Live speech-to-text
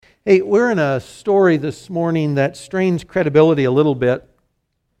Hey, we're in a story this morning that strains credibility a little bit,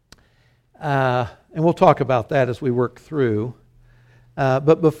 and we'll talk about that as we work through.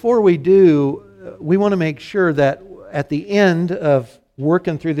 But before we do, we want to make sure that at the end of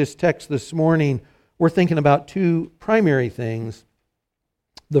working through this text this morning, we're thinking about two primary things.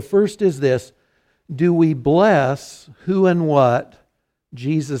 The first is this: do we bless who and what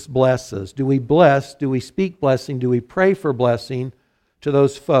Jesus blesses? Do we bless, do we speak blessing, do we pray for blessing to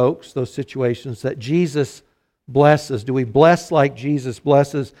those folks, those situations that Jesus blesses? Do we bless like Jesus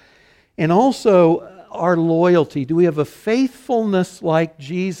blesses? And also our loyalty. Do we have a faithfulness like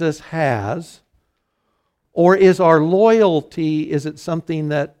Jesus has? Or is our loyalty, is it something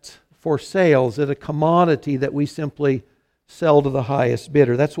that for sale? Is it a commodity that we simply sell to the highest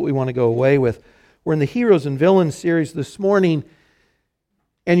bidder? That's what we want to go away with. We're in the Heroes and Villains series this morning.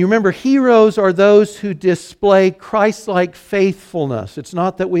 And you remember, heroes are those who display Christ-like faithfulness. It's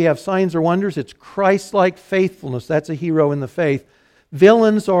not that we have signs or wonders, it's Christ-like faithfulness. That's a hero in the faith.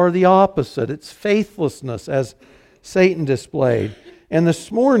 Villains are the opposite. It's faithlessness as Satan displayed. And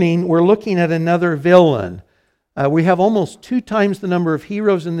this morning, we're looking at another villain. We have almost 2 times the number of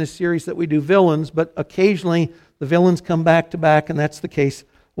heroes in this series that we do villains, but occasionally the villains come back to back, and that's the case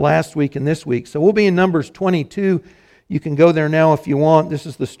last week and this week. So we'll be in Numbers 22. You can go there now if you want. This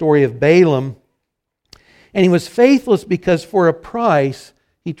is the story of Balaam. And he was faithless because for a price,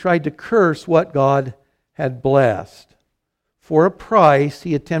 he tried to curse what God had blessed. For a price,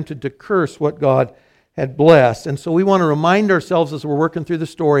 he attempted to curse what God had blessed. And so we want to remind ourselves as we're working through the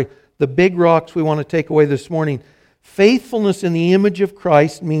story, the big rocks we want to take away this morning. Faithfulness in the image of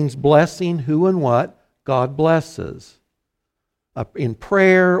Christ means blessing who and what God blesses. In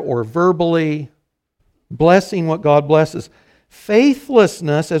prayer or verbally, blessing what God blesses.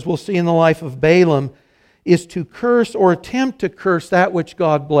 Faithlessness, as we'll see in the life of Balaam, is to curse or attempt to curse that which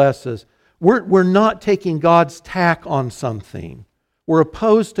God blesses. We're not taking God's tack on something. We're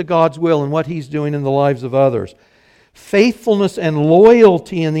opposed to God's will and what He's doing in the lives of others. Faithfulness and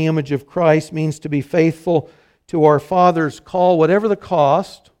loyalty in the image of Christ means to be faithful to our Father's call, whatever the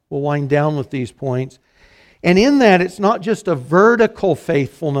cost. We'll wind down with these points. And in that, it's not just a vertical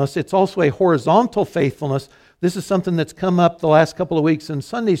faithfulness, it's also a horizontal faithfulness. This is something that's come up the last couple of weeks in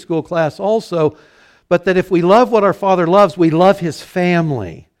Sunday school class also. But that if we love what our Father loves, we love His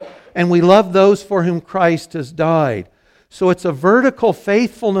family. And we love those for whom Christ has died. So it's a vertical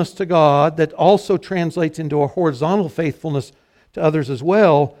faithfulness to God that also translates into a horizontal faithfulness to others as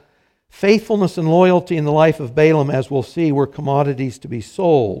well. Faithfulness and loyalty in the life of Balaam, as we'll see, were commodities to be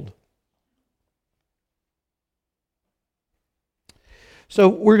sold. So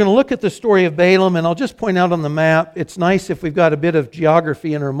we're going to look at the story of Balaam, and I'll just point out on the map, it's nice if we've got a bit of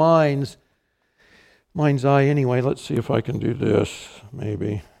geography in our mind's eye anyway. Let's see if I can do this,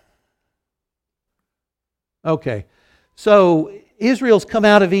 maybe. Okay, so Israel's come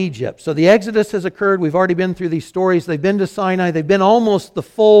out of Egypt. So the Exodus has occurred. We've already been through these stories. They've been to Sinai. They've been almost the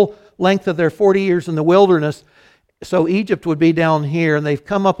full length of their 40 years in the wilderness. So Egypt would be down here, and they've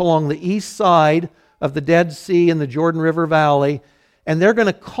come up along the east side of the Dead Sea and the Jordan River Valley. And they're going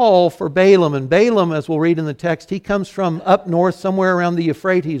to call for Balaam. And Balaam, as we'll read in the text, he comes from up north, somewhere around the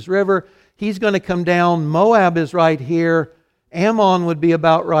Euphrates River. He's going to come down. Moab is right here. Ammon would be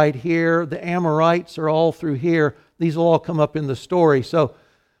about right here. The Amorites are all through here. These will all come up in the story. So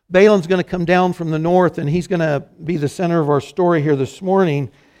Balaam's going to come down from the north, and he's going to be the center of our story here this morning.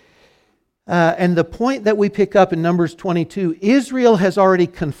 And the point that we pick up in Numbers 22, Israel has already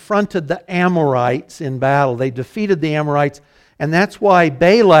confronted the Amorites in battle. They defeated the Amorites. And that's why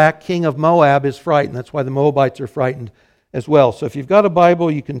Balak, king of Moab, is frightened. That's why the Moabites are frightened as well. So if you've got a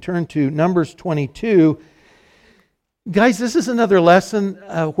Bible, you can turn to Numbers 22. Guys, this is another lesson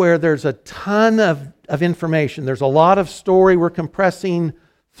where there's a ton of information. There's a lot of story. We're compressing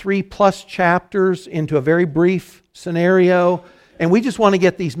 3+ chapters into a very brief scenario. And we just want to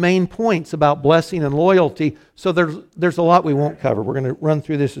get these main points about blessing and loyalty. So there's a lot we won't cover. We're going to run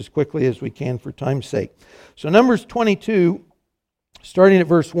through this as quickly as we can for time's sake. So Numbers 22... starting at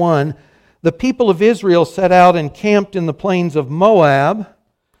verse 1, the people of Israel set out and camped in the plains of Moab.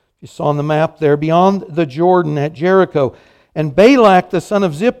 You saw on the map there, beyond the Jordan at Jericho. And Balak, the son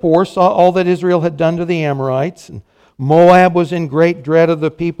of Zippor, saw all that Israel had done to the Amorites. And Moab was in great dread of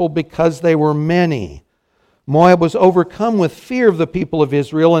the people because they were many. Moab was overcome with fear of the people of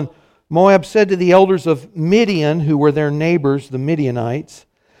Israel. And Moab said to the elders of Midian, who were their neighbors, the Midianites,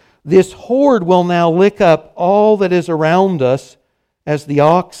 "This horde will now lick up all that is around us, as the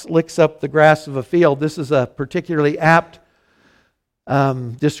ox licks up the grass of a field." This is a particularly apt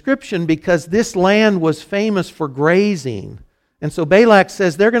description because this land was famous for grazing. And so Balak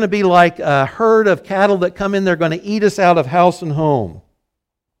says they're going to be like a herd of cattle that come in. They're going to eat us out of house and home.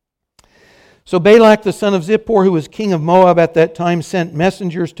 So Balak, the son of Zippor, who was king of Moab at that time, sent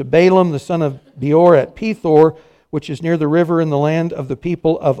messengers to Balaam, the son of Beor, at Pethor, which is near the river in the land of the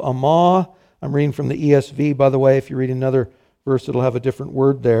people of Ammah. I'm reading from the ESV, by the way. If you read another verse, it'll have a different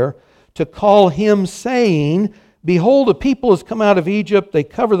word there. To call him, saying, Behold, a people has come out of Egypt. They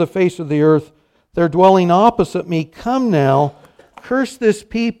cover the face of the earth. They're dwelling opposite me. Come now, curse this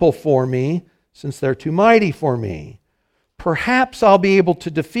people for me, since they're too mighty for me. Perhaps I'll be able to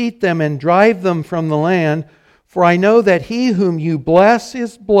defeat them and drive them from the land, for I know that he whom you bless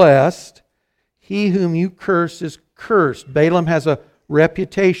is blessed, he whom you curse is cursed. Balaam has a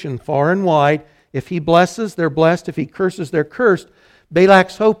reputation far and wide. If he blesses, they're blessed. If he curses, they're cursed.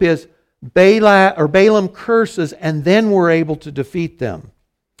 Balak's hope is Balaam curses, and then we're able to defeat them.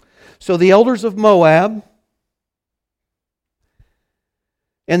 So the elders of Moab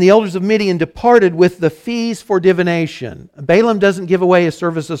and the elders of Midian departed with the fees for divination. Balaam doesn't give away his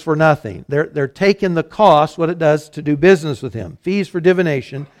services for nothing. They're taking the cost, what it does to do business with him, fees for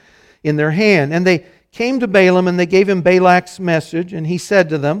divination, in their hand. And they came to Balaam and they gave him Balak's message, and he said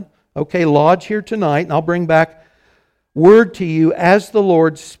to them, okay, lodge here tonight, and I'll bring back word to you as the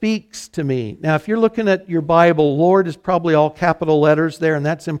Lord speaks to me. Now, if you're looking at your Bible, Lord is probably all capital letters there, and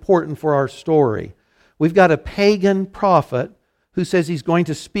that's important for our story. We've got a pagan prophet who says he's going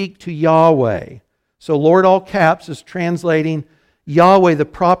to speak to Yahweh. So Lord, all caps, is translating Yahweh, the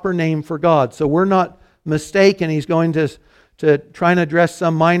proper name for God. So we're not mistaken. He's going to try and address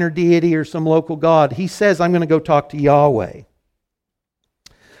some minor deity or some local god. He says, I'm going to go talk to Yahweh.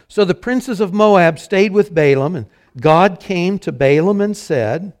 So the princes of Moab stayed with Balaam, and God came to Balaam and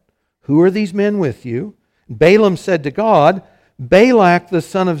said, who are these men with you? Balaam said to God, Balak the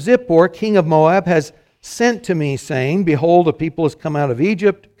son of Zippor, king of Moab, has sent to me, saying, Behold, a people has come out of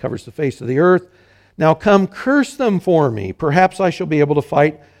Egypt, covers the face of the earth. Now come, curse them for me. Perhaps I shall be able to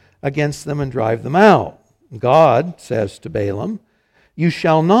fight against them and drive them out. God says to Balaam, You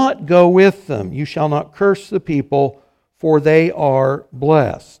shall not go with them. You shall not curse the people, for they are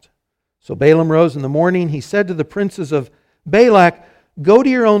blessed. So Balaam rose in the morning. He said to the princes of Balak, Go to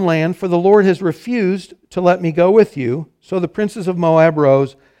your own land, for the Lord has refused to let me go with you. So the princes of Moab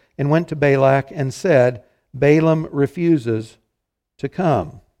rose and went to Balak and said, Balaam refuses to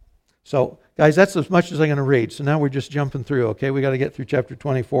come. So, guys, that's as much as I'm going to read. So now we're just jumping through, okay? We got to get through chapter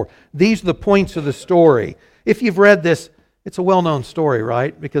 24. These are the points of the story. If you've read this, it's a well-known story,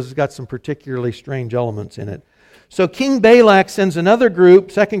 right? Because it's got some particularly strange elements in it. So King Balak sends another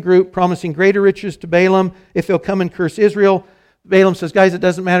group, second group, promising greater riches to Balaam if he'll come and curse Israel. Balaam says, guys, it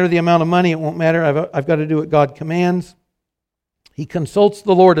doesn't matter the amount of money. It won't matter. I've got to do what God commands. He consults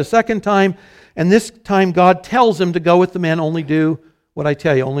the Lord a second time, and this time God tells him to go with the men, only do what I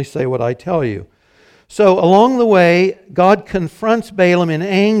tell you, only say what I tell you. So along the way, God confronts Balaam in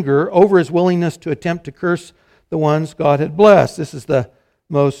anger over his willingness to attempt to curse the ones God had blessed. This is the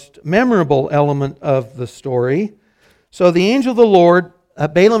most memorable element of the story. So the angel of the Lord,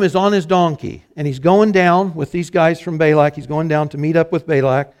 Balaam is on his donkey, and he's going down with these guys from Balak. He's going down to meet up with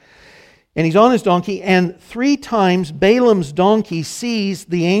Balak. And he's on his donkey, and 3 times Balaam's donkey sees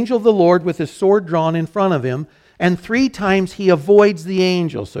the angel of the Lord with his sword drawn in front of him, and 3 times he avoids the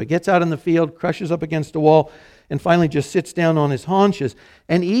angel. So he gets out in the field, crushes up against a wall, and finally just sits down on his haunches.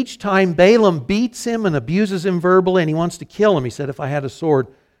 And each time Balaam beats him and abuses him verbally, and he wants to kill him. He said, if I had a sword,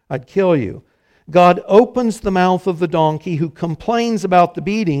 I'd kill you. God opens the mouth of the donkey, who complains about the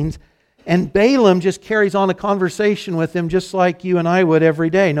beatings, and Balaam just carries on a conversation with him just like you and I would every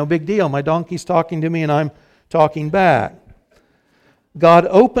day. No big deal. My donkey's talking to me and I'm talking back. God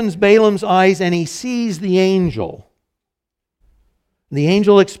opens Balaam's eyes and he sees the angel. The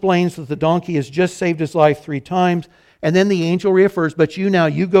angel explains that the donkey has just saved his life 3 times. And then the angel refers, but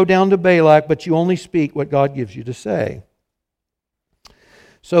you go down to Balak, but you only speak what God gives you to say.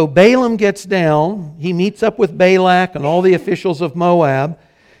 So Balaam gets down. He meets up with Balak and all the officials of Moab.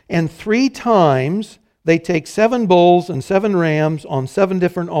 And 3 times they take 7 bulls and 7 rams on 7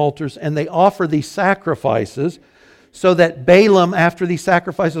 different altars, and they offer these sacrifices so that Balaam, after these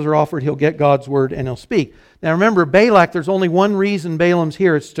sacrifices are offered, he'll get God's word and he'll speak. Now remember, Balak, there's only one reason Balaam's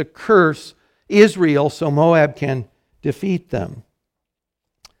here. It's to curse Israel so Moab can defeat them.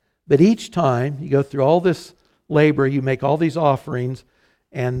 But each time you go through all this labor, you make all these offerings,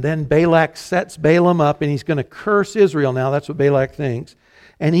 and then Balak sets Balaam up and he's going to curse Israel now. That's what Balak thinks.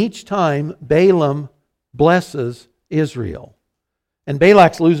 And each time, Balaam blesses Israel. And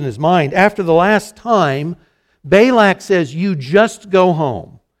Balak's losing his mind. After the last time, Balak says, you just go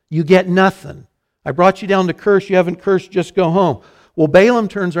home. You get nothing. I brought you down to curse. You haven't cursed, just go home. Well, Balaam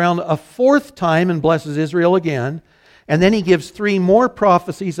turns around a fourth time and blesses Israel again. And then he gives 3 more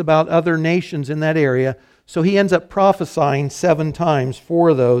prophecies about other nations in that area. So he ends up prophesying 7 times. 4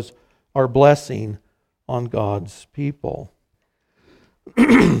 of those are blessing on God's people.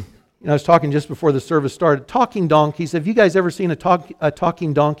 I was talking just before the service started. Talking donkeys. Have you guys ever seen a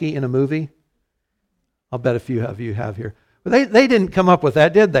talking donkey in a movie? I'll bet a few of you have here. But they didn't come up with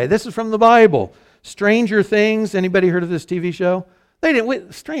that, did they? This is from the Bible. Stranger Things. Anybody heard of this TV show?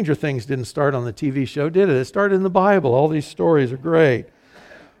 Stranger Things didn't start on the TV show, did it? It started in the Bible. All these stories are great.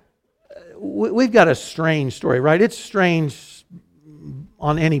 We've got a strange story, right? It's strange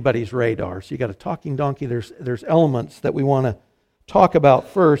on anybody's radar. So you got a talking donkey. There's elements that we want to talk about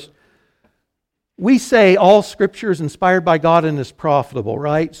first. We say all Scripture is inspired by God and is profitable,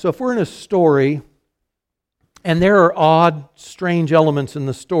 right? So if we're in a story and there are odd, strange elements in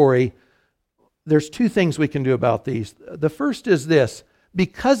the story, there's 2 things we can do about these. The first is this: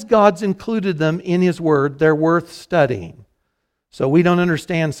 because God's included them in His Word, they're worth studying. So we don't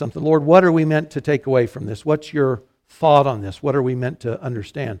understand something. Lord, what are we meant to take away from this? What's your thought on this? What are we meant to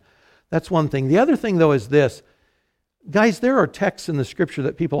understand? That's one thing. The other thing, though, is this. Guys, there are texts in the Scripture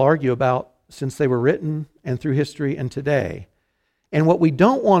that people argue about since they were written and through history and today. And what we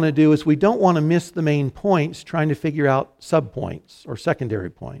don't want to do is we don't want to miss the main points trying to figure out subpoints or secondary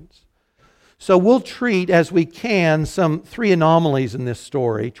points. So we'll treat, as we can, some 3 anomalies in this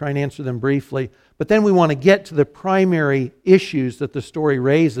story, try and answer them briefly, but then we want to get to the primary issues that the story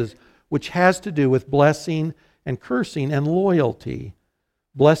raises, which has to do with blessing and cursing and loyalty.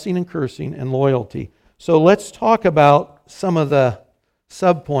 Blessing and cursing and loyalty. So let's talk about some of the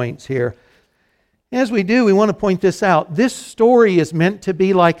subpoints here. As we do, we want to point this out. This story is meant to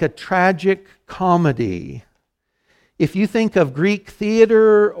be like a tragic comedy. If you think of Greek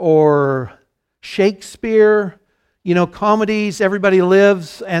theater or Shakespeare, comedies, everybody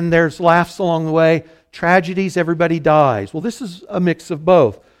lives and there's laughs along the way. Tragedies, everybody dies. Well, this is a mix of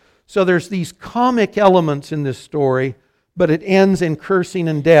both. So there's these comic elements in this story, but it ends in cursing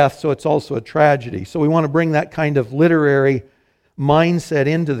and death, so it's also a tragedy. So we want to bring that kind of literary mindset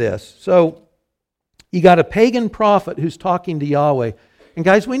into this. So you got a pagan prophet who's talking to Yahweh. And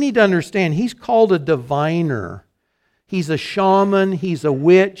guys, we need to understand, he's called a diviner. He's a shaman, he's a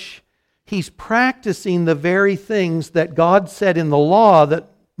witch. He's practicing the very things that God said in the law that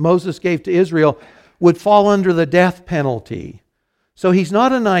Moses gave to Israel would fall under the death penalty. So he's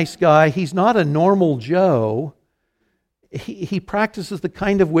not a nice guy. He's not a normal Joe. He practices the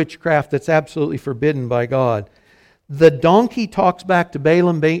kind of witchcraft that's absolutely forbidden by God. The donkey talks back to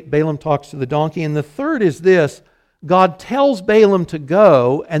Balaam. Balaam talks to the donkey. And the third is this. God tells Balaam to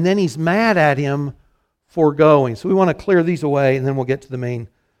go, and then he's mad at him for going. So we want to clear these away, and then we'll get to the main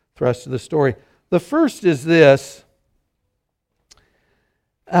thrust of the story. The first is this.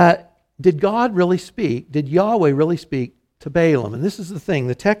 Did God really speak? Did Yahweh really speak to Balaam? And this is the thing.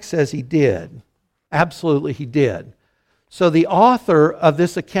 The text says he did. Absolutely he did. So the author of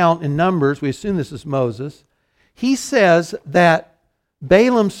this account in Numbers, we assume this is Moses, he says that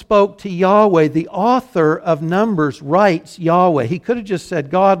Balaam spoke to Yahweh. The author of Numbers writes Yahweh. He could have just said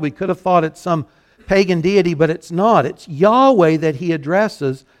God. We could have thought it's some pagan deity, but it's not. It's Yahweh that he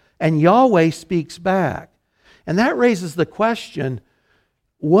addresses, and Yahweh speaks back. And that raises the question,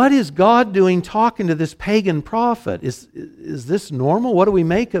 what is God doing talking to this pagan prophet? Is this normal? What do we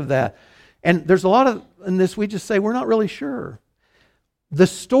make of that? And there's a lot of, in this we just say, we're not really sure. The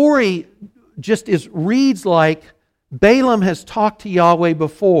story just reads like Balaam has talked to Yahweh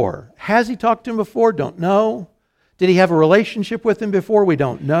before. Has he talked to him before? Don't know. Did he have a relationship with him before? We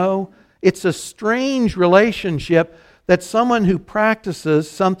don't know. It's a strange relationship that someone who practices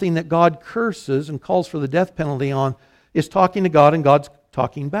something that God curses and calls for the death penalty on is talking to God, and God's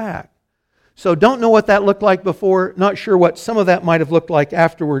talking back. So don't know what that looked like before. Not sure what some of that might have looked like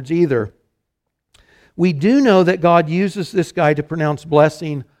afterwards either. We do know that God uses this guy to pronounce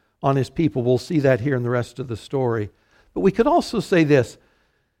blessing on his people. We'll see that here in the rest of the story. But we could also say this.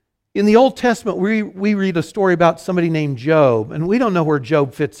 In the Old Testament, we read a story about somebody named Job, and we don't know where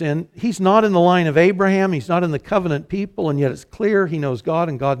Job fits in. He's not in the line of Abraham. He's not in the covenant people, and yet it's clear he knows God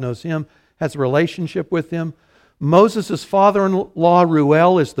and God knows him, has a relationship with him. Moses' father-in-law,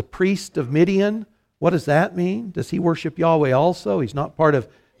 Reuel, is the priest of Midian. What does that mean? Does he worship Yahweh also? He's not part of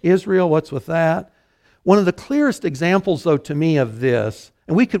Israel. What's with that? One of the clearest examples, though, to me of this,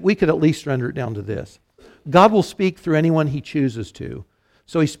 and we could at least render it down to this. God will speak through anyone he chooses to.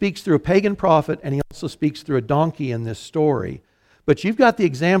 So he speaks through a pagan prophet, and he also speaks through a donkey in this story. But you've got the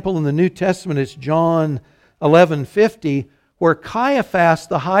example in the New Testament, it's John 11:50, where Caiaphas,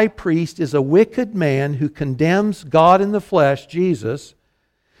 the high priest, is a wicked man who condemns God in the flesh, Jesus,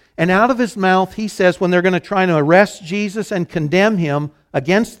 and out of his mouth he says, when they're going to try to arrest Jesus and condemn him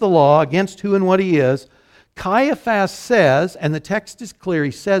against the law, against who and what he is, Caiaphas says, and the text is clear, he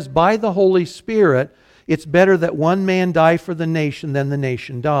says, by the Holy Spirit, it's better that one man die for the nation than the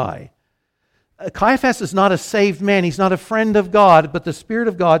nation die. Caiaphas is not a saved man. He's not a friend of God, but the Spirit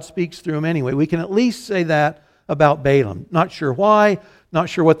of God speaks through him anyway. We can at least say that about Balaam. Not sure why, not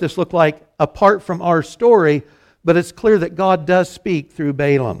sure what this looked like apart from our story, but it's clear that God does speak through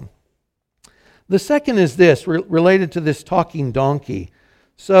Balaam. The second is this, related to this talking donkey.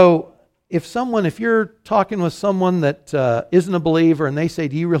 So if you're talking with someone that isn't a believer and they say,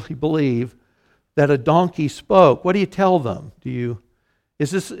 do you really believe that a donkey spoke? What do you tell them?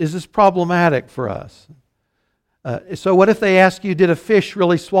 Is this problematic for us? So what if they ask you, did a fish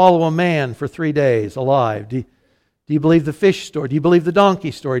really swallow a man for 3 days alive? Do you believe the fish story? Do you believe the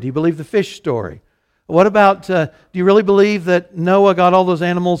donkey story? Do you believe the fish story? What about, do you really believe that Noah got all those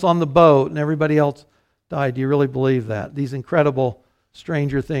animals on the boat and everybody else died? Do you really believe that? These incredible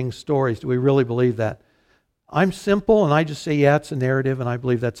Stranger Things stories, do we really believe that? I'm simple and I just say, yeah, it's a narrative, and I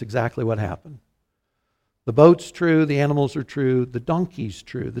believe that's exactly what happened. The boat's true, the animals are true, the donkey's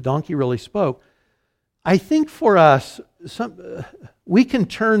true. The donkey really spoke. I think for us, we can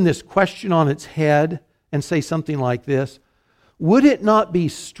turn this question on its head and say something like this. Would it not be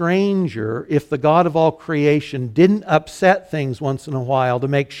stranger if the God of all creation didn't upset things once in a while to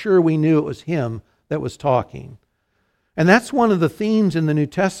make sure we knew it was Him that was talking? And that's one of the themes in the New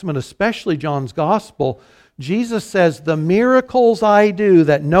Testament, especially John's Gospel. Jesus says, the miracles I do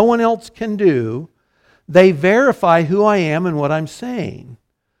that no one else can do, they verify who I am and what I'm saying.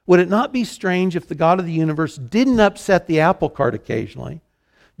 Would it not be strange if the God of the universe didn't upset the apple cart occasionally,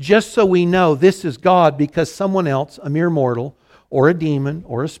 just so we know this is God because someone else, a mere mortal, or a demon,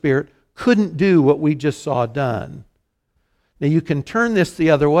 or a spirit, couldn't do what we just saw done? Now you can turn this the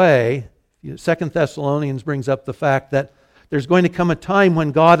other way. 2 Thessalonians brings up the fact that there's going to come a time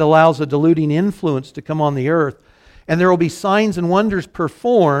when God allows a deluding influence to come on the earth, and there will be signs and wonders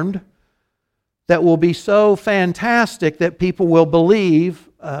performed that will be so fantastic that people will believe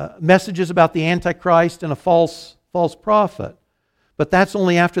messages about the Antichrist and a false prophet. But that's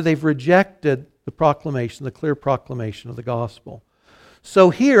only after they've rejected the proclamation, the clear proclamation of the gospel.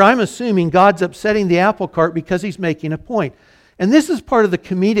 So here I'm assuming God's upsetting the apple cart because He's making a point. And this is part of the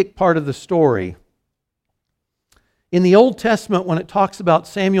comedic part of the story. In the Old Testament, when it talks about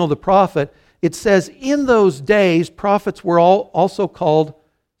Samuel the prophet, it says in those days prophets were also called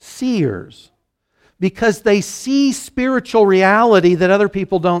seers, because they see spiritual reality that other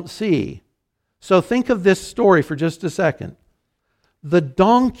people don't see. So think of this story for just a second. The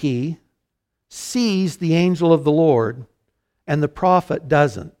donkey sees the angel of the Lord, and the prophet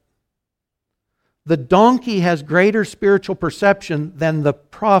doesn't. The donkey has greater spiritual perception than the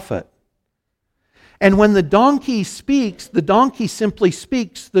prophet. And when the donkey speaks, the donkey simply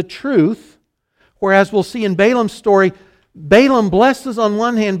speaks the truth, whereas we'll see in Balaam's story, Balaam blesses on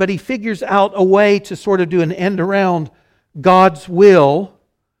one hand, but he figures out a way to sort of do an end around God's will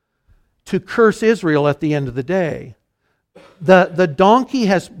to curse Israel at the end of the day. The donkey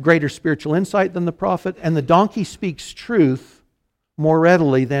has greater spiritual insight than the prophet, and the donkey speaks truth more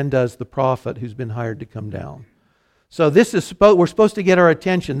readily than does the prophet who's been hired to come down. So we're supposed to get our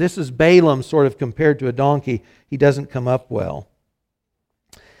attention. This is Balaam sort of compared to a donkey. He doesn't come up well.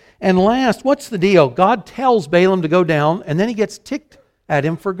 And last, what's the deal? God tells Balaam to go down, and then He gets ticked at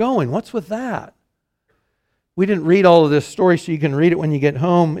him for going. What's with that? We didn't read all of this story, so you can read it when you get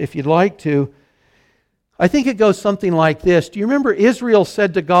home if you'd like to. I think it goes something like this. Do you remember Israel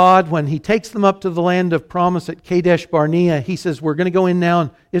said to God when He takes them up to the land of promise at Kadesh Barnea, He says, we're going to go in now,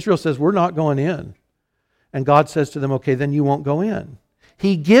 and Israel says, we're not going in. And God says to them, okay, then you won't go in.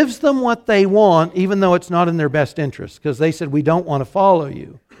 He gives them what they want, even though it's not in their best interest, because they said, we don't want to follow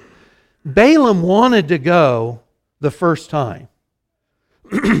you. Balaam wanted to go the first time.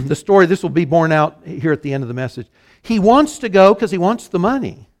 The story, this will be borne out here at the end of the message. He wants to go because he wants the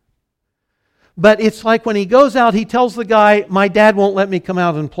money. But it's like when he goes out, he tells the guy, my dad won't let me come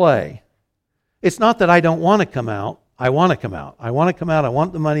out and play. It's not that I don't want to come out. I want to come out. I want to come out. I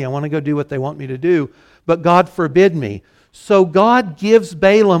want the money. I want to go do what they want me to do. But God forbid me. So God gives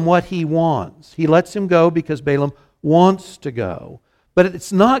Balaam what he wants. He lets him go because Balaam wants to go. But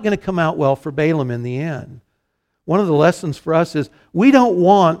it's not going to come out well for Balaam in the end. One of the lessons for us is we don't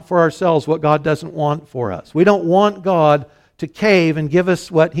want for ourselves what God doesn't want for us. We don't want God to cave and give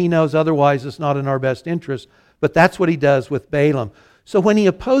us what He knows otherwise is not in our best interest. But that's what He does with Balaam. So when He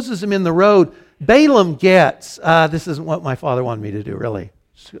opposes him in the road, Balaam gets, this isn't what my father wanted me to do, really.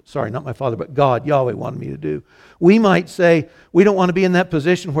 Sorry, not my father, but God, Yahweh wanted me to do. We might say, we don't want to be in that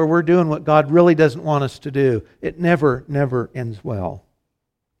position where we're doing what God really doesn't want us to do. It never, never ends well.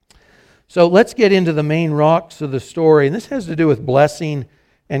 So let's get into the main rocks of the story. And this has to do with blessing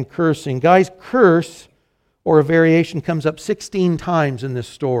and cursing. Guys, curse, or a variation, comes up 16 times in this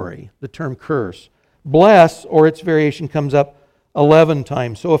story, the term curse. Bless, or its variation, comes up 11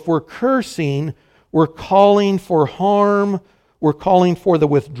 times. So if we're cursing, we're calling for harm, we're calling for the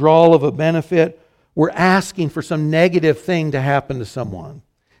withdrawal of a benefit, we're asking for some negative thing to happen to someone.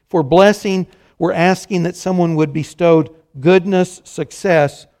 For blessing, we're asking that someone would bestowed goodness,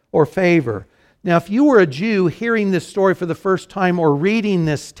 success, or favor. Now, if you were a Jew hearing this story for the first time or reading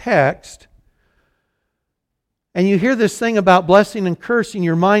this text, and you hear this thing about blessing and cursing,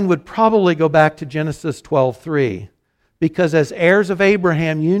 your mind would probably go back to Genesis 12:3. Because as heirs of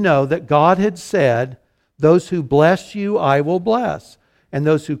Abraham, you know that God had said, those who bless you, I will bless. And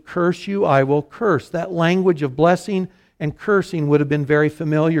those who curse you, I will curse. That language of blessing and cursing would have been very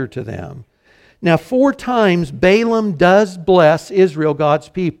familiar to them. Now, 4 times Balaam does bless Israel, God's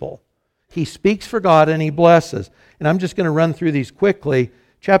people. He speaks for God and he blesses. And I'm just going to run through these quickly.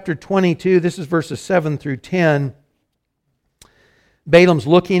 Chapter 22, this is verses 7 through 10. Balaam's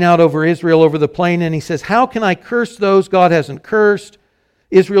looking out over Israel, over the plain, and he says, how can I curse those God hasn't cursed?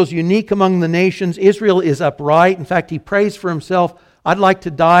 Israel's unique among the nations. Israel is upright. In fact, he prays for himself, I'd like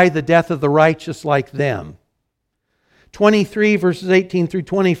to die the death of the righteous like them. 23, verses 18 through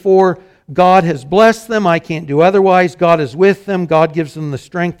 24, God has blessed them. I can't do otherwise. God is with them. God gives them the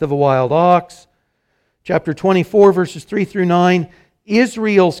strength of a wild ox. Chapter 24, verses 3 through 9,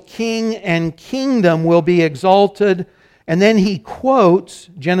 Israel's king and kingdom will be exalted. And then he quotes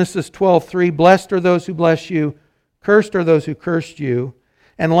Genesis 12:3, blessed are those who bless you, cursed are those who cursed you.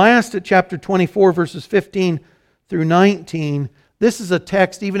 And last at chapter 24, verses 15 through 19, this is a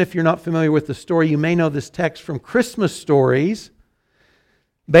text, even if you're not familiar with the story, you may know this text from Christmas stories.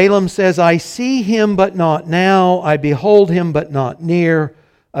 Balaam says, I see him, but not now. I behold him, but not near.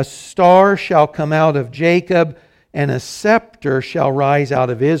 A star shall come out of Jacob, and a scepter shall rise out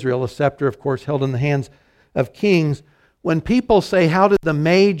of Israel. A scepter, of course, held in the hands of kings. When people say, how did the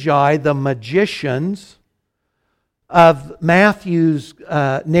Magi, the magicians of Matthew's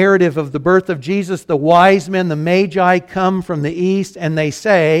narrative of the birth of Jesus, the wise men, the Magi come from the east and they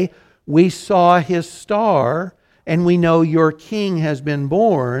say, we saw his star and we know your king has been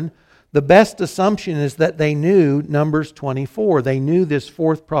born. The best assumption is that they knew Numbers 24. They knew this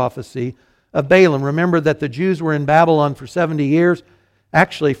 4th prophecy of Balaam. Remember that the Jews were in Babylon for 70 years.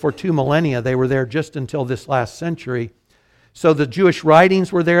 Actually, for 2 millennia, they were there just until this last century. So the Jewish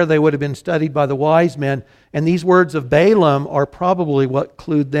writings were there. They would have been studied by the wise men. And these words of Balaam are probably what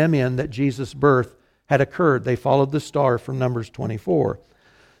clued them in that Jesus' birth had occurred. They followed the star from Numbers 24.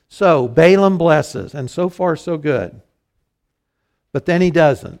 So Balaam blesses, and so far so good. But then he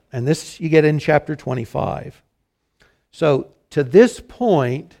doesn't. And this you get in chapter 25. So to this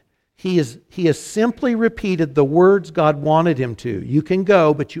point, he has simply repeated the words God wanted him to. You can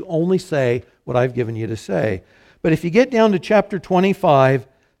go, but you only say what I've given you to say. But if you get down to chapter 25,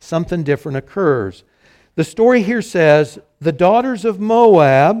 something different occurs. The story here says, the daughters of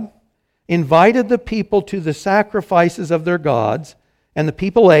Moab invited the people to the sacrifices of their gods, and the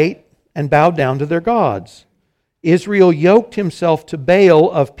people ate and bowed down to their gods. Israel yoked himself to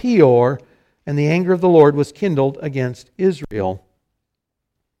Baal of Peor, and the anger of the Lord was kindled against Israel.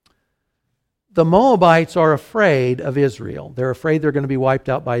 The Moabites are afraid of Israel. They're afraid they're going to be wiped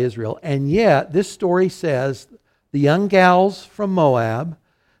out by Israel. And yet, this story says the young gals from Moab,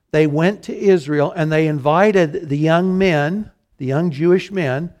 they went to Israel and they invited the young men, the young Jewish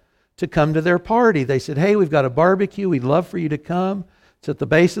men, to come to their party. They said, hey, we've got a barbecue. We'd love for you to come. It's at the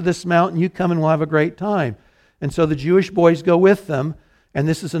base of this mountain. You come and we'll have a great time. And so the Jewish boys go with them. And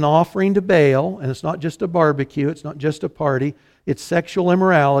this is an offering to Baal. And it's not just a barbecue. It's not just a party. It's sexual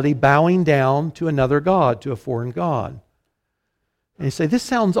immorality, bowing down to another god, to a foreign god. And you say, this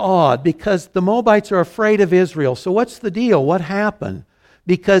sounds odd because the Moabites are afraid of Israel. So what's the deal? What happened?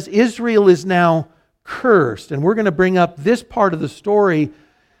 Because Israel is now cursed. And we're going to bring up this part of the story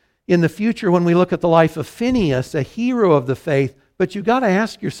in the future when we look at the life of Phinehas, a hero of the faith. But you've got to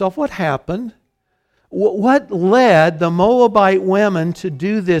ask yourself, what happened? What led the Moabite women to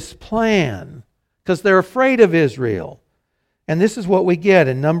do this plan? Because they're afraid of Israel. And this is what we get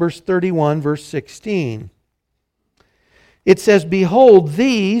in Numbers 31, verse 16. It says, behold,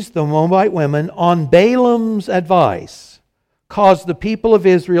 these, the Moabite women, on Balaam's advice, caused the people of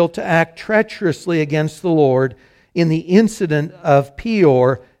Israel to act treacherously against the Lord in the incident of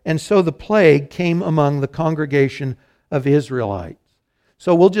Peor, and so the plague came among the congregation of Israelites.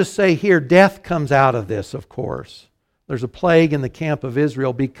 So we'll just say here, death comes out of this, of course. There's a plague in the camp of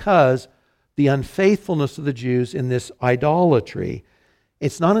Israel because the unfaithfulness of the Jews in this idolatry.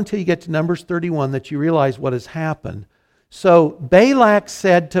 It's not until you get to Numbers 31 that you realize what has happened. So Balak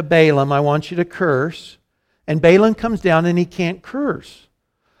said to Balaam, I want you to curse. And Balaam comes down and he can't curse.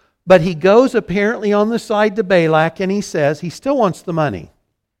 But he goes apparently on the side to Balak and he says he still wants the money.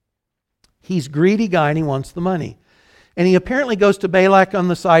 He's a greedy guy and he wants the money. And he apparently goes to Balak on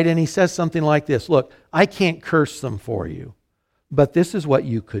the side and he says something like this, look, I can't curse them for you, but this is what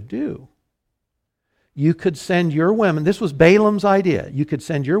you could do. You could send your women, this was Balaam's idea, you could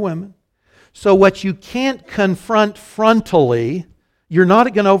send your women. So what you can't confront frontally, you're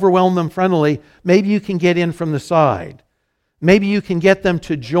not going to overwhelm them frontally, maybe you can get in from the side. Maybe you can get them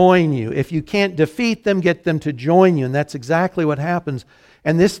to join you. If you can't defeat them, get them to join you. And that's exactly what happens.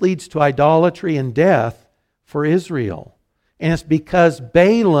 And this leads to idolatry and death for Israel. And it's because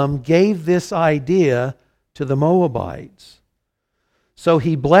Balaam gave this idea to the Moabites. So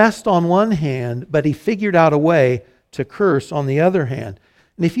he blessed on one hand, but he figured out a way to curse on the other hand.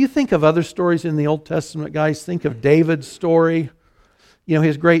 And if you think of other stories in the Old Testament, guys, think of David's story,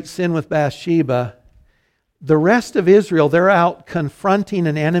 his great sin with Bathsheba. The rest of Israel, they're out confronting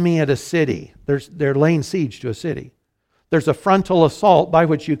an enemy at a city. They're laying siege to a city. There's a frontal assault by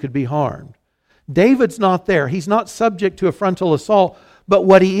which you could be harmed. David's not there. He's not subject to a frontal assault, but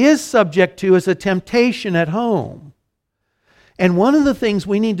what he is subject to is a temptation at home. And one of the things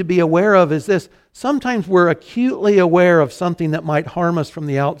we need to be aware of is this. Sometimes we're acutely aware of something that might harm us from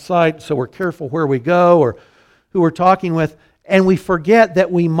the outside, so we're careful where we go or who we're talking with, and we forget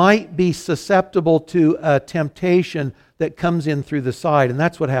that we might be susceptible to a temptation that comes in through the side, and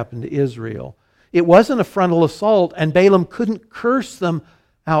that's what happened to Israel. It wasn't a frontal assault, and Balaam couldn't curse them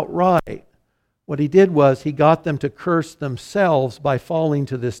outright. What he did was he got them to curse themselves by falling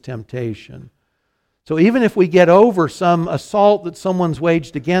to this temptation. So even if we get over some assault that someone's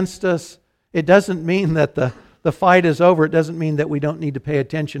waged against us, it doesn't mean that the fight is over. It doesn't mean that we don't need to pay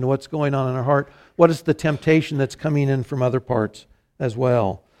attention to what's going on in our heart. What is the temptation that's coming in from other parts as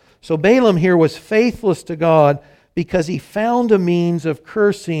well? So Balaam here was faithless to God because he found a means of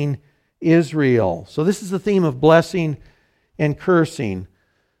cursing Israel. So this is the theme of blessing and cursing.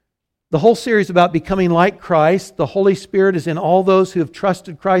 The whole series about becoming like Christ. The Holy Spirit is in all those who have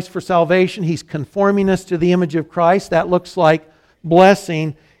trusted Christ for salvation. He's conforming us to the image of Christ. That looks like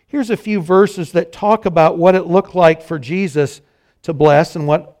blessing. Here's a few verses that talk about what it looked like for Jesus to bless and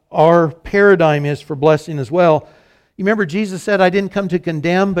what our paradigm is for blessing as well. You remember Jesus said, I didn't come to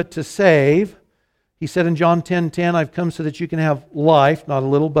condemn but to save. He said in John 10:10, I've come so that you can have life, not a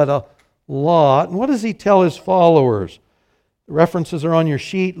little but a lot. And what does he tell his followers? The references are on your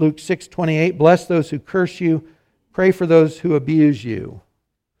sheet. Luke 6:28, bless those who curse you, pray for those who abuse you.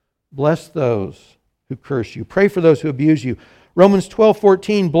 Bless those who curse you, pray for those who abuse you. Romans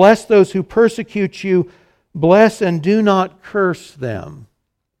 12:14, bless those who persecute you, bless and do not curse them.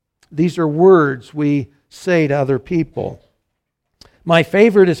 These are words we say to other people. My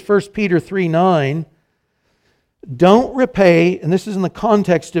favorite is 1 Peter 3:9. Don't repay, and this is in the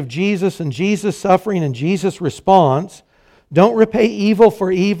context of Jesus and Jesus' suffering and Jesus' response. Don't repay evil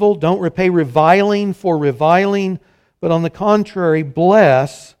for evil. Don't repay reviling for reviling. But on the contrary,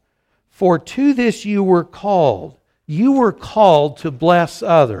 bless, for to this you were called. You were called to bless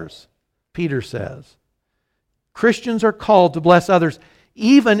others, Peter says. Christians are called to bless others,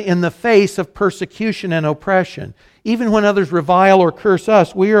 even in the face of persecution and oppression. Even when others revile or curse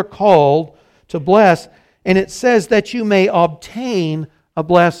us, we are called to bless. And it says that you may obtain a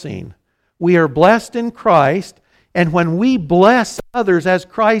blessing. We are blessed in Christ, and when we bless others as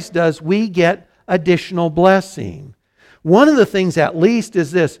Christ does, we get additional blessing. One of the things at least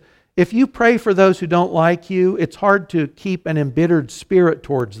is this. If you pray for those who don't like you, it's hard to keep an embittered spirit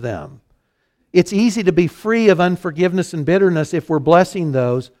towards them. It's easy to be free of unforgiveness and bitterness if we're blessing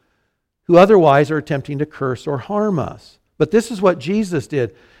those who otherwise are attempting to curse or harm us. But this is what Jesus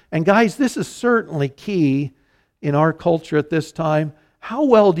did. And guys, this is certainly key in our culture at this time. How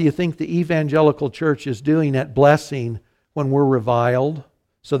well do you think the evangelical church is doing at blessing when we're reviled?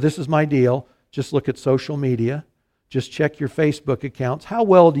 So this is my deal. Just look at social media. Just check your Facebook accounts. How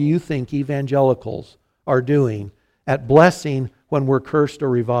well do you think evangelicals are doing at blessing when we're cursed or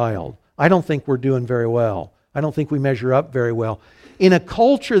reviled? I don't think we're doing very well. I don't think we measure up very well. In a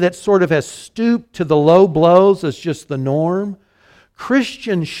culture that sort of has stooped to the low blows as just the norm,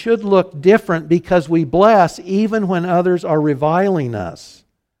 Christians should look different because we bless even when others are reviling us.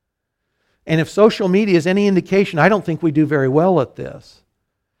 And if social media is any indication, I don't think we do very well at this.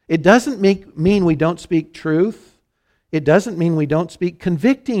 It doesn't mean we don't speak truth. It doesn't mean we don't speak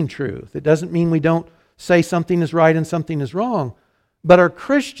convicting truth. It doesn't mean we don't say something is right and something is wrong. But are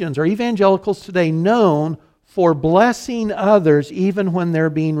Christians, are evangelicals today known for blessing others even when they're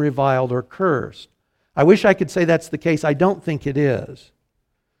being reviled or cursed? I wish I could say that's the case. I don't think it is.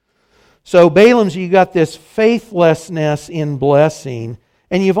 So Balaam's, you got this faithlessness in blessing,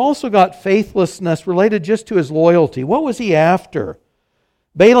 and you've also got faithlessness related just to his loyalty. What was he after?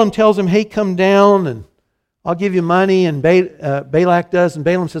 Balaam tells him, hey, come down and I'll give you money, and Balak does, and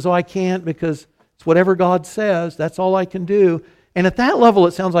Balaam says, oh, I can't because it's whatever God says. That's all I can do. And at that level,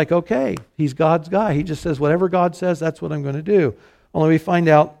 it sounds like, okay, he's God's guy. He just says, whatever God says, that's what I'm going to do. Only we find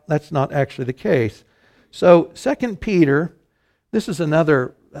out that's not actually the case. So 2 Peter, this is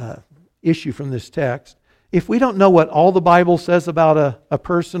another issue from this text. If we don't know what all the Bible says about a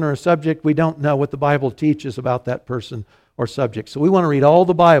person or a subject, we don't know what the Bible teaches about that person or subject. So we want to read all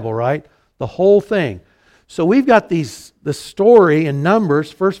the Bible, right? The whole thing. So we've got the story in Numbers,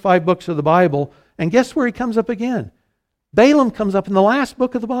 first 5 books of the Bible, and guess where he comes up again? Balaam comes up in the last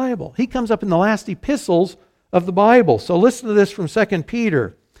book of the Bible. He comes up in the last epistles of the Bible. So listen to this from 2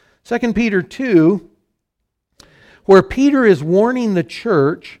 Peter. 2 Peter 2, where Peter is warning the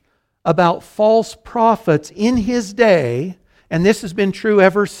church about false prophets in his day, and this has been true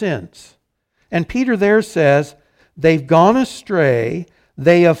ever since. And Peter there says, they've gone astray,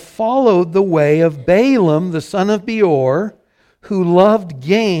 they have followed the way of Balaam, the son of Beor, who loved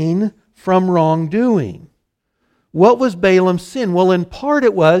gain from wrongdoing. What was Balaam's sin? Well, in part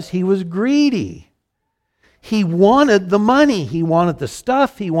it was he was greedy. He wanted the money. He wanted the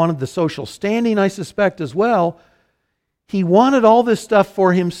stuff. He wanted the social standing, I suspect, as well. He wanted all this stuff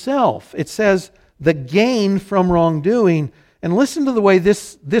for himself. It says the gain from wrongdoing. And listen to the way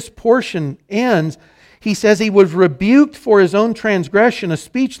this portion ends. He says he was rebuked for his own transgression. A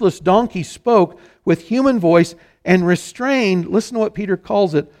speechless donkey spoke with human voice and restrained, listen to what Peter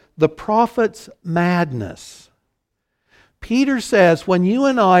calls it, the prophet's madness. Peter says when you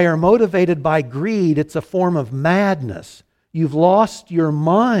and I are motivated by greed, it's a form of madness. You've lost your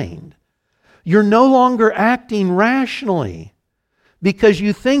mind. You're no longer acting rationally because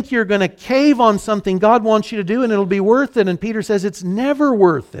you think you're going to cave on something God wants you to do and it'll be worth it. And Peter says it's never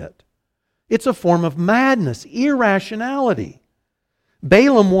worth it. It's a form of madness, irrationality.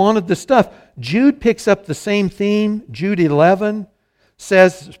 Balaam wanted the stuff. Jude picks up the same theme. Jude 11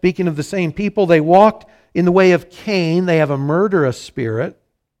 says, speaking of the same people, they walked in the way of Cain. They have a murderous spirit.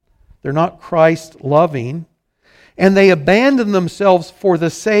 They're not Christ-loving. And they abandon themselves for the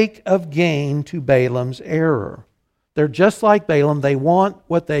sake of gain to Balaam's error. They're just like Balaam. They want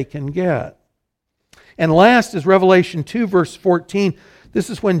what they can get. And last is Revelation 2, verse 14. This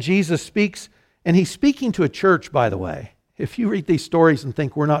is when Jesus speaks, and he's speaking to a church, by the way. If you read these stories and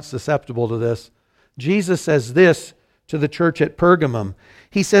think we're not susceptible to this, Jesus says this to the church at Pergamum.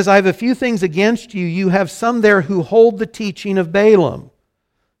 He says, I have a few things against you. You have some there who hold the teaching of Balaam.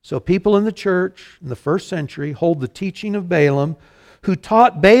 So people in the church in the first century hold the teaching of Balaam, who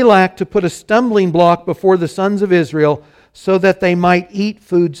taught Balak to put a stumbling block before the sons of Israel so that they might eat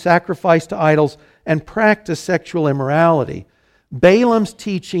food sacrificed to idols and practice sexual immorality. Balaam's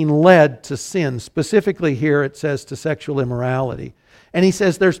teaching led to sin. Specifically here it says to sexual immorality. And he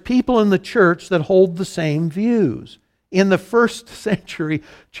says there's people in the church that hold the same views. In the first century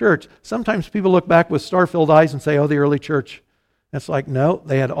church, sometimes people look back with star-filled eyes and say, oh, the early church. It's like, no,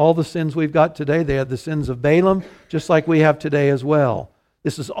 they had all the sins we've got today. They had the sins of Balaam, just like we have today as well.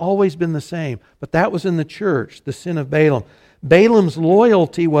 This has always been the same. But that was in the church, the sin of Balaam. Balaam's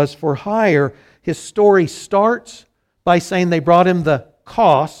loyalty was for hire. His story starts by saying they brought him the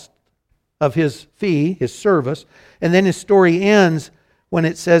cost of his fee, his service. And then his story ends when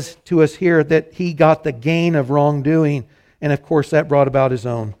it says to us here that he got the gain of wrongdoing. And of course that brought about his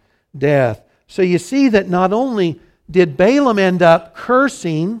own death. So you see that not only did Balaam end up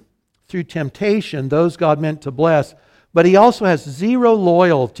cursing through temptation those God meant to bless, but he also has zero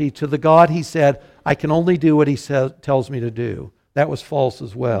loyalty to the God he said, I can only do what he tells me to do. That was false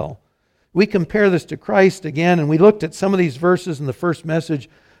as well. We compare this to Christ again, and we looked at some of these verses in the first message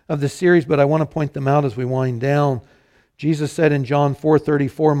of the series, but I want to point them out as we wind down. Jesus said in John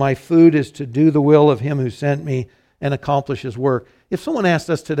 4:34, my food is to do the will of him who sent me and accomplish his work. If someone asked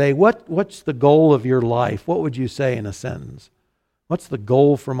us today, what's the goal of your life? What would you say in a sentence? What's the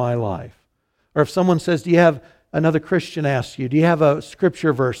goal for my life? Or if someone says, another Christian asks you, do you have a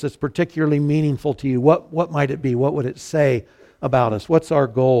scripture verse that's particularly meaningful to you? What might it be? What would it say about us? What's our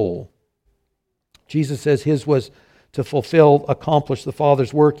goal? Jesus says his was to accomplish the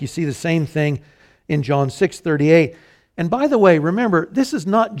Father's work. You see the same thing in John 6:38. And by the way, remember, this is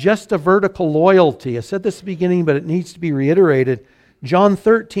not just a vertical loyalty. I said this at the beginning, but it needs to be reiterated. John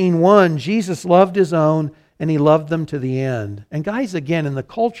 13:1, Jesus loved His own and He loved them to the end. And guys, again, in the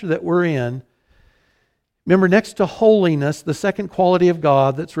culture that we're in, remember, next to holiness, the second quality of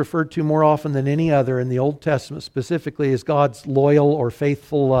God that's referred to more often than any other in the Old Testament specifically is God's loyal or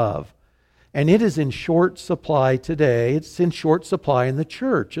faithful love. And it is in short supply today. It's in short supply in the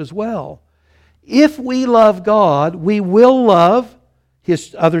church as well. If we love God, we will love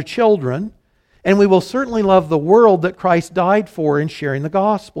His other children, and we will certainly love the world that Christ died for in sharing the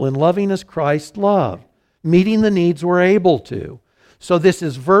gospel, in loving as Christ loved, meeting the needs we're able to. So this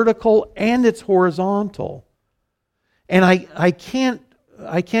is vertical and it's horizontal. And I can't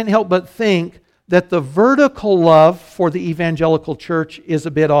help but think that the vertical love for the evangelical church is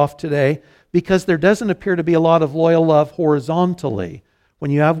a bit off today because there doesn't appear to be a lot of loyal love horizontally. When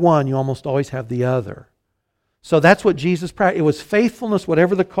you have one, you almost always have the other. So that's what Jesus practiced. It was faithfulness,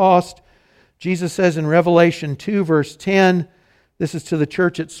 whatever the cost. Jesus says in Revelation 2, verse 10, this is to the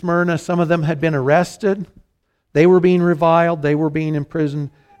church at Smyrna. Some of them had been arrested. They were being reviled. They were being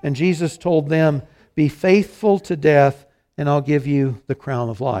imprisoned. And Jesus told them, be faithful to death, and I'll give you the crown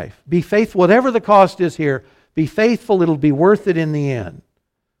of life. Be faithful. Whatever the cost is here, be faithful. It'll be worth it in the end.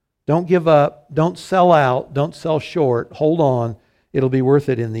 Don't give up. Don't sell out. Don't sell short. Hold on. It'll be worth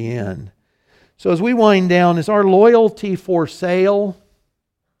it in the end. So as we wind down, is our loyalty for sale?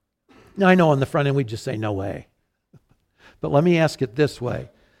 Now I know on the front end we just say no way. But let me ask it this way.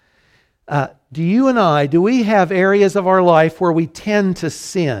 Do we have areas of our life where we tend to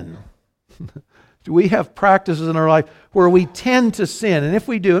sin? Do we have practices in our life where we tend to sin? And if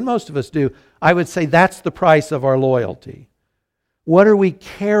we do, and most of us do, I would say that's the price of our loyalty. What are we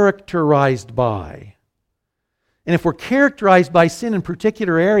characterized by? And if we're characterized by sin in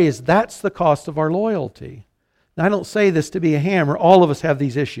particular areas, that's the cost of our loyalty. Now, I don't say this to be a hammer. All of us have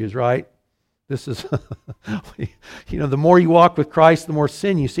these issues, right? This is, the more you walk with Christ, the more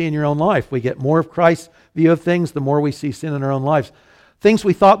sin you see in your own life. We get more of Christ's view of things, the more we see sin in our own lives. Things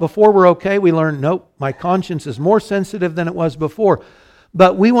we thought before were okay, we learn, nope, my conscience is more sensitive than it was before.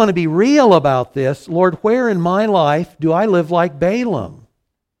 But we want to be real about this. Lord, where in my life do I live like Balaam?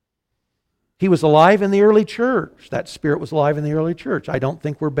 He was alive in the early church. That spirit was alive in the early church. I don't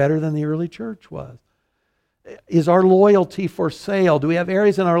think we're better than the early church was. Is our loyalty for sale? Do we have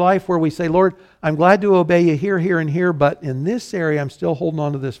areas in our life where we say, Lord, I'm glad to obey you here, here, and here, but in this area I'm still holding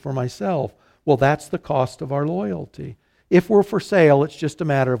on to this for myself? Well, that's the cost of our loyalty. If we're for sale, it's just a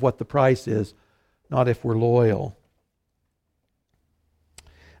matter of what the price is, not if we're loyal.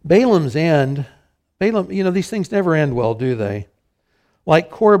 Balaam's end, these things never end well, do they?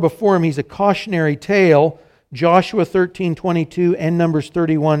 Like Korah before him, he's a cautionary tale. Joshua 13:22 and Numbers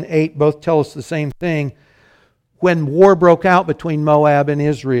 31:8 both tell us the same thing. When war broke out between Moab and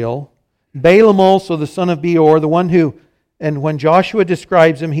Israel, Balaam also, the son of Beor, and when Joshua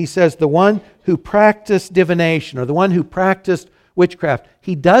describes him, he says the one who practiced divination, or the one who practiced witchcraft.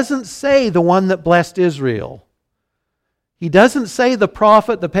 He doesn't say the one that blessed Israel. He doesn't say the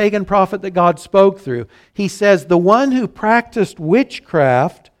prophet, the pagan prophet that God spoke through. He says the one who practiced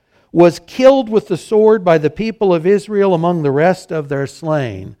witchcraft was killed with the sword by the people of Israel among the rest of their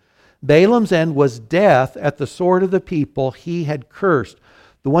slain. Balaam's end was death at the sword of the people he had cursed.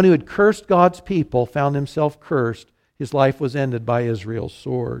 The one who had cursed God's people found himself cursed. His life was ended by Israel's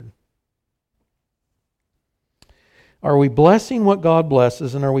sword. Are we blessing what God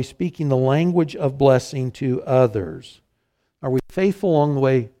blesses, and are we speaking the language of blessing to others? Are we faithful along the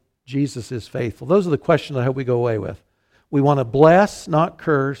way Jesus is faithful? Those are the questions I hope we go away with. We want to bless, not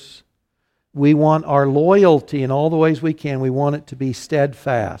curse. We want our loyalty in all the ways we can. We want it to be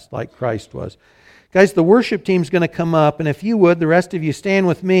steadfast like Christ was. Guys, the worship team's going to come up, and if you would, the rest of you stand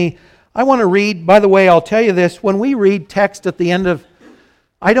with me. I want to read, by the way, I'll tell you this, when we read text at the end of,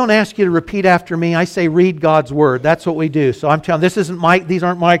 I don't ask you to repeat after me. I say read God's Word. That's what we do. So I'm telling you, these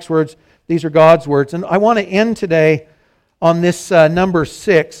aren't Mike's words. These are God's words. And I want to end today on this number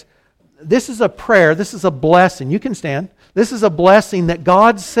 6. This is a prayer. This is a blessing. You can stand. This is a blessing that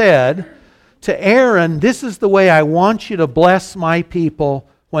God said to Aaron, this is the way I want you to bless my people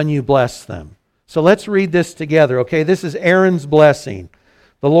when you bless them. So let's read this together, okay? This is Aaron's blessing.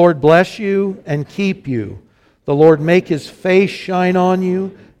 The Lord bless you and keep you. The Lord make His face shine on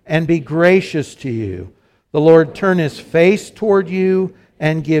you and be gracious to you. The Lord turn His face toward you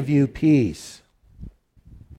and give you peace.